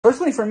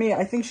Personally, for me,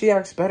 I think she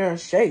acts better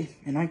as Shay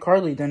and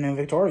iCarly than in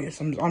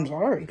Victorious. I'm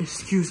sorry.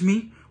 Excuse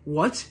me?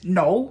 What?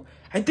 No.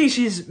 I think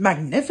she's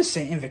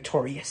magnificent in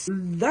Victorious.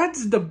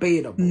 That's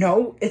debatable.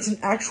 No, it's an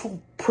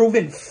actual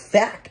proven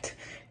fact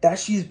that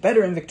she's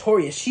better in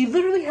Victorious. She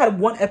literally had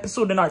one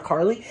episode in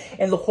iCarly,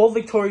 and the whole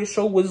Victorious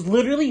show was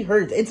literally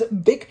hers. It's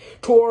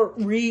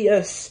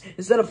Victorious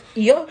instead of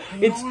Ia.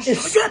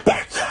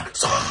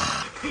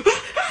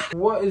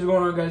 What is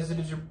going on, guys? It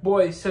is your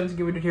boy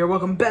JoelGamerDude here.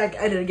 Welcome back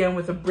at it again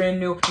with a brand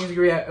new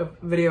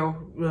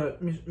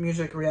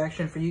music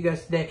reaction for you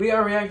guys today. We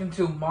are reacting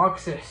to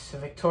Moxas,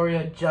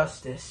 Victoria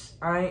Justice.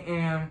 I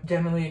am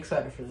genuinely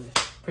excited for this.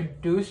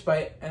 Produced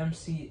by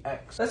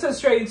MCX. Let's get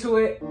straight into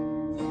it.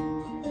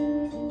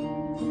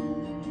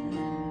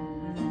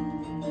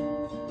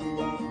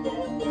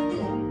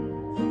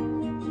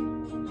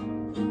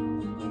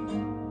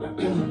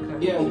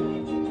 Yeah.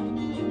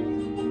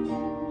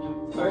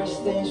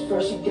 First things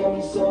first, you got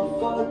me so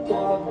fucked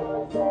up.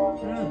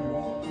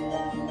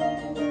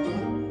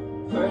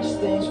 First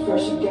things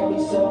first, you got me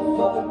so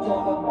fucked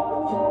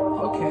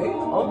up.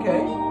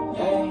 Okay.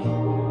 Hey,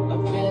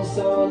 I've been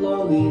so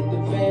lonely, the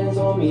fans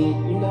on me.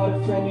 You're not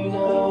a friend, you're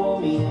not a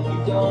homie.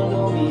 You don't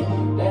know me,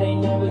 that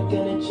ain't never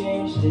gonna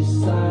change.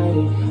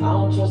 Decided, I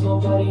don't trust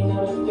nobody,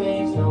 not a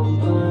face, no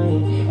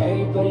blind.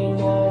 Everybody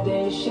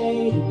nowadays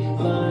shady,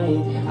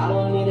 lying. I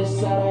don't need a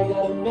side, I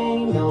got a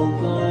main, no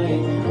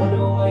blind.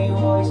 Wonder why you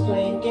always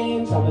playing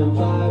games, I've been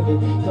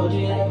vibing. Told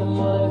you that the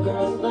mother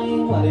girls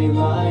lame, why they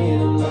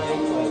lying? I'm like,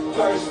 what?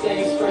 First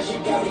things first, you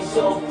got me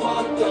so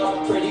fucked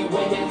up. Pretty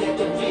women at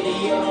the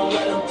video, don't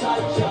let them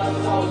touch us.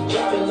 I was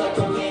driving like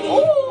a maniac.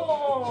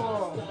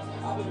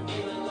 I've been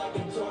feeling like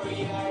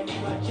Victoria, I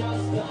need my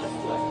justice.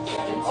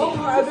 Oh,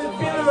 I've been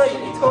feeling like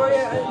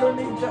Victoria, I don't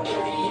need justice.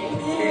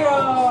 Yo,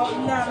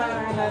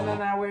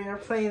 nah, we're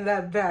playing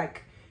that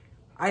back.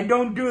 I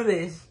don't do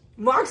this.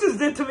 Moxas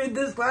did to me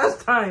this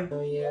last time.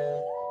 Oh yeah,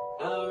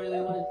 I don't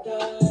really wanna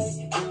die,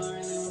 I don't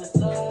really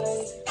wanna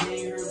lie. They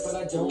hurt, but I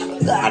don't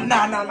like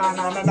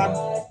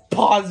Nah.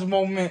 Pause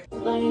moment. Why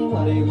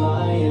they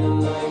lying? I'm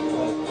like,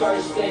 what?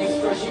 First things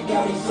first, you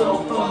got me so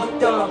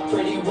fucked up.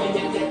 Pretty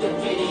women at the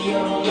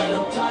video, don't let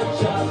them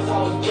touch us.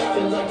 I was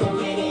driving like a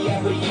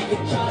maniac, but you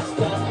can trust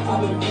us.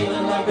 I've been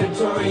feeling like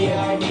Victoria,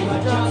 I need my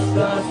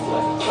justice.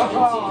 What?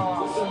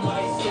 17 with some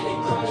ice and it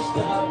crushed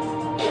up.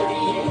 38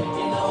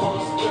 in the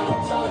whole still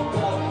tucked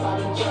up. I've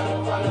been trying to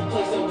find a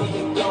place that we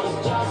can go, it's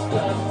just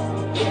us.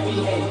 Yeah, we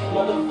hate,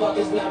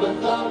 motherfuckers never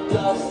loved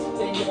us.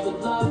 They never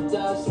loved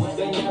us,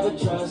 they never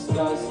trust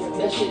us.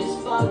 That shit is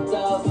fucked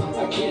up.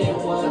 I get it,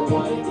 what?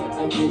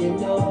 I didn't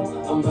know.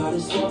 I'm about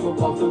to slip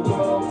up off the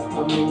road.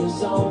 I'm in the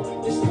zone.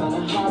 It's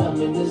kinda hot, I'm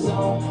in the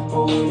zone.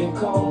 But when it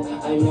cold,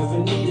 I never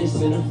need a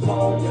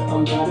centerfold.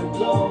 I'm about to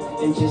blow.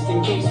 And just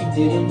in case you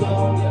didn't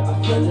know,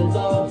 I fell in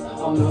love.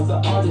 I'm not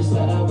the artist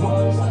that I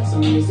was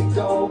some years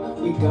ago.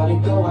 We gotta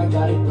go, I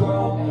gotta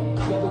grow.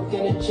 Never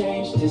gonna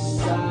change,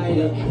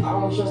 decided. I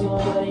don't trust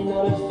nobody,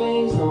 not a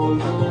phase, no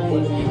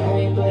lying.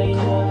 Everybody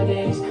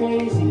nowadays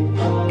crazy,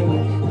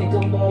 violent. Think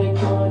about it,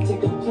 go and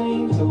take a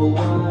plane to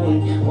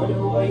Hawaii.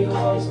 Wonder why you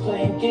always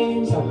playing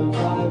games, I've been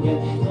vibing.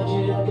 Told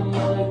you that the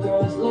mother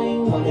girls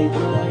lame, why they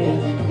lying?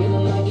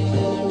 Feeling like an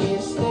enemy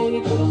of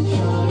state, but I'm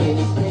trying.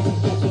 It's crazy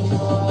cause you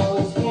know I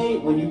always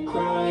hate when you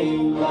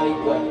crying. Like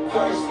what?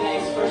 First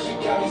things first, you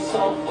got me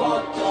so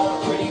fucked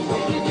up. Pretty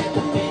women at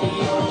the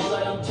video, don't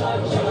let them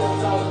touch us.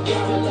 I was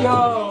driving like Yo,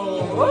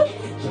 what?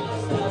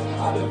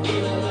 I've been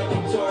feeling like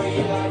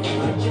Victoria, I need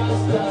my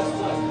justice.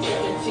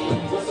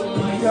 17 with some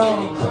ice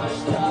and it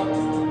crushed up.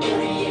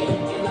 38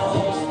 in the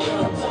whole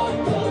still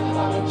tucked up.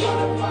 I've been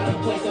trying to find a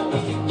place that we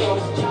can go,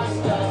 it's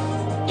just us.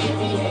 If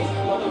we hate,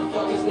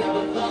 motherfuckers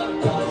never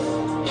loved us.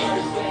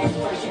 First things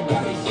first, you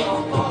got me so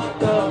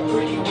fucked up.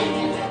 Pretty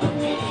women at the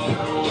video,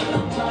 don't let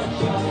them touch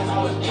us. I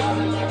was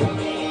driving like a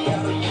maniac,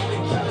 but you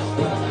can trust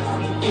us.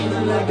 I've been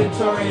feeling like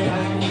Victoria, I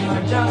need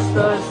my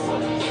justice.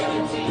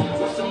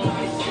 17 with some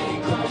ice and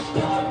it crushed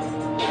up.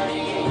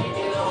 38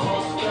 in the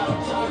whole still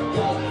tucked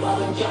up. I've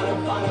been trying to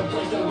find a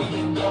place that we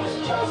can go, it's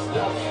just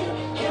us.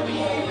 Can't be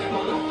hating,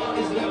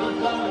 motherfuckers never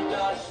loved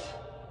us.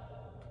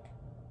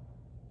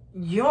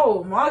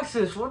 Yo,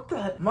 Moxas, what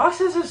the heck?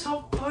 Moxas is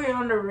so fucking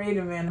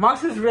underrated, man.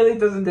 Moxas really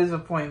doesn't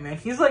disappoint, man.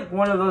 He's like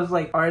one of those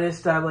like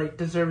artists that like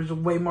deserves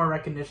way more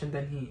recognition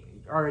than he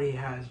already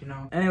has, you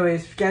know.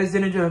 Anyways, if you guys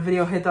did enjoy the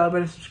video, hit that like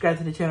button, subscribe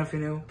to the channel if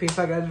you're new. Peace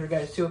out, guys. For you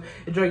guys too.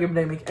 Enjoy your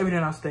day, make everything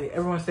else stay.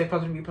 Everyone stay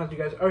positive, be positive.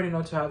 You guys already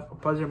know to have a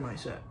positive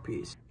mindset.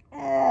 Peace.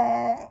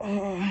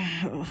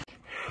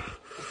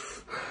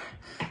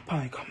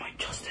 Finally got my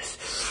justice.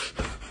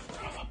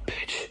 Son of a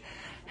bitch.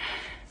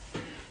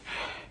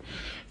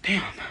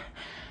 Damn.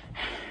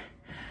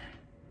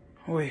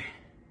 Wait.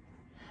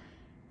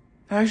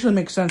 That actually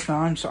makes sense now.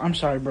 I'm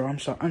sorry, bro. I'm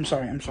sorry. Just,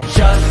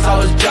 I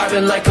was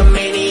driving like a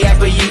maniac,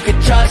 but you could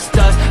trust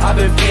us. I've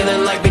been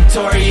feeling like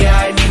Victoria,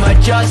 I need my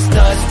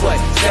justice. What?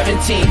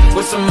 17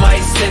 with some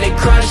ice and it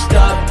crushed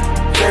up.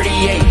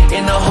 38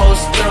 in the whole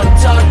still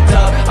tucked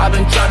up. I've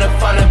been trying to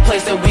find a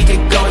place that we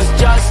could go, it's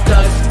just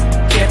us.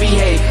 can't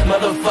behave.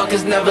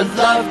 Motherfuckers never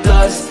loved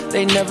us,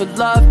 they never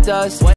loved us.